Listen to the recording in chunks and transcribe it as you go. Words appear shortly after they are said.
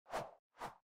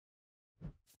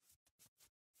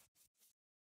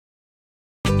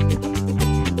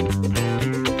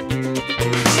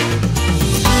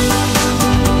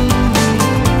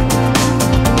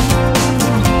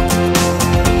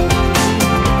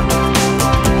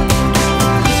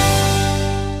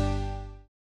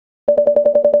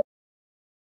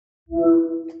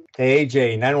Hey,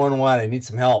 AJ, 911, I need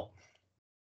some help.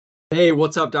 Hey,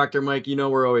 what's up, Dr. Mike? You know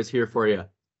we're always here for you.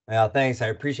 Well, thanks. I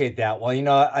appreciate that.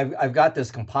 Well, I've got this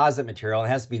composite material and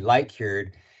it has to be light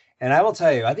cured. And I will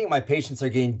tell you, I think my patients are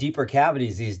getting deeper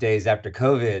cavities these days after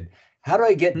COVID. How do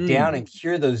I get down Hmm. and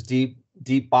cure those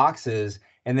deep boxes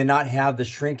and then not have the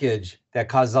shrinkage that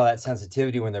causes all that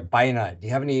sensitivity when they're biting on it? Do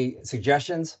you have any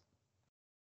suggestions?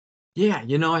 Yeah,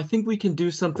 I think we can do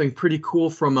something pretty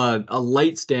cool from a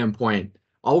light standpoint.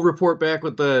 I'll report back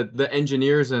with the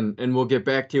engineers and we'll get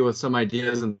back to you with some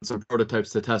ideas and some prototypes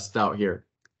to test out here.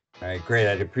 All right,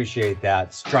 great. I'd appreciate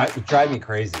that. It drive me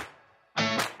crazy.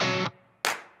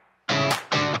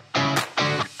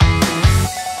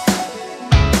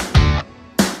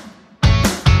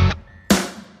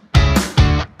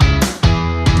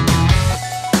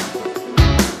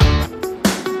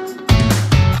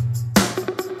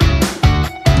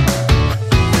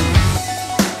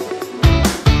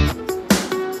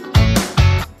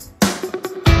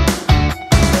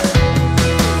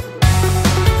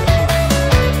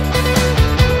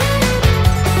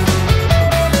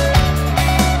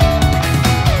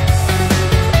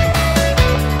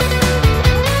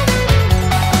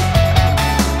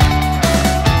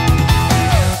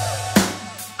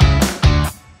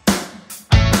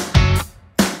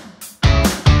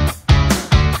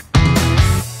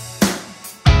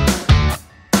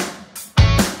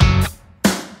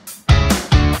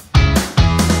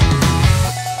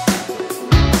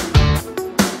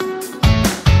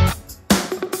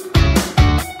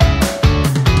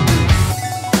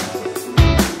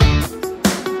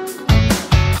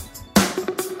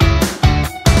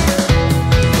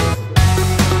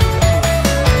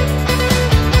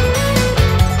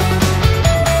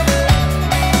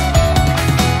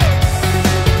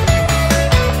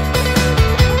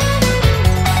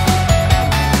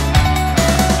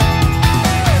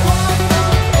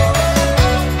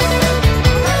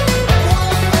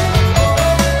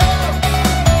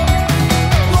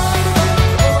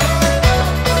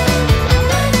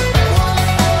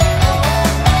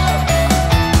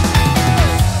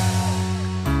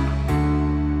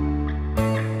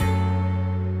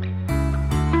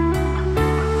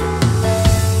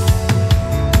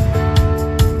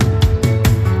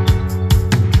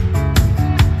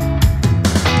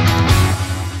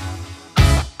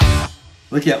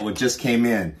 Look at what just came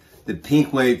in. The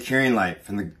PinkWave Curing Light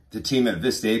from the team at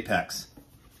Vista Apex.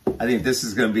 I think this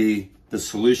is gonna be the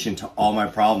solution to all my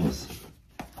problems.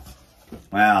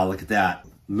 Wow, look at that.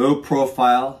 Low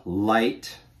profile,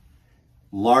 light,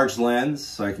 large lens,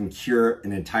 so I can cure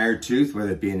an entire tooth,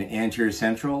 whether it be an anterior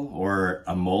central or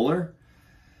a molar.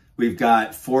 We've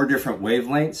got 4 different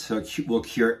wavelengths, so it will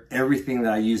cure everything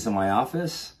that I use in my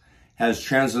office. Has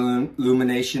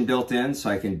transillumination built in,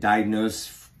 so I can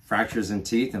diagnose fractures in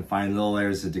teeth and find little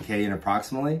areas of decay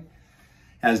interproximally.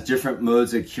 Has different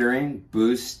modes of curing,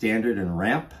 boost, standard, and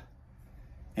ramp.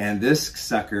 And this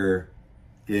sucker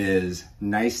is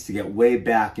nice to get way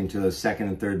back into those second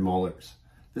and third molars.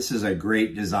 This is a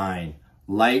great design.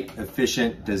 Light,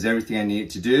 efficient, does everything I need it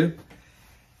to do.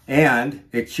 And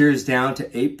it cures down to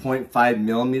 8.5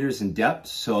 millimeters in depth,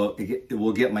 so it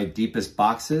will get my deepest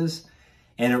boxes.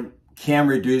 And it can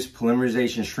reduce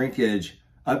polymerization shrinkage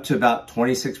up to about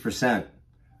 26%,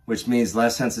 which means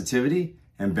less sensitivity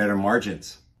and better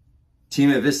margins.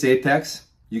 Team at Vista Apex,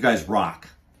 you guys rock.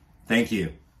 Thank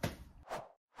you.